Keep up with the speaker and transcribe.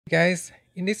Guys,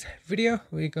 in this video,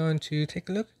 we're going to take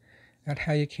a look at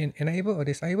how you can enable or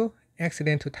disable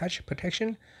accidental touch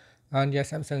protection on your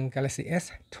Samsung Galaxy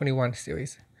S21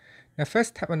 series. Now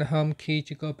first, tap on the home key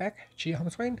to go back to your home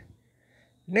screen.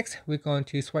 Next, we're going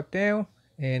to swipe down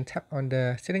and tap on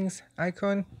the settings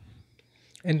icon.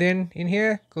 And then in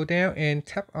here, go down and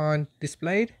tap on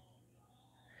displayed.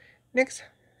 Next,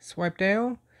 swipe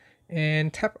down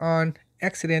and tap on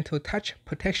accidental touch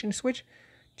protection switch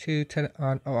to turn it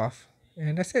on or off,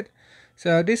 and that's it.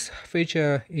 So this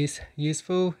feature is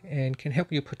useful and can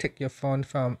help you protect your phone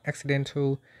from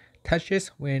accidental touches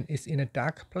when it's in a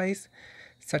dark place,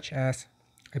 such as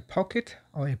a pocket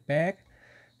or a bag.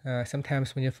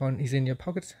 Sometimes when your phone is in your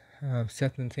pockets,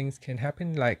 certain things can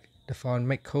happen, like the phone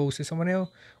make calls to someone else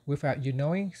without you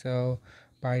knowing. So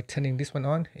by turning this one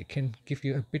on, it can give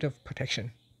you a bit of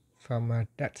protection from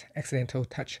that accidental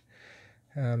touch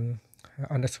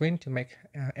on the screen to make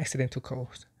accidental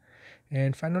calls.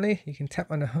 And finally, you can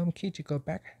tap on the home key to go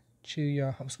back to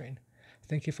your home screen.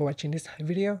 Thank you for watching this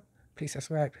video. Please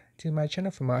subscribe to my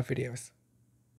channel for more videos.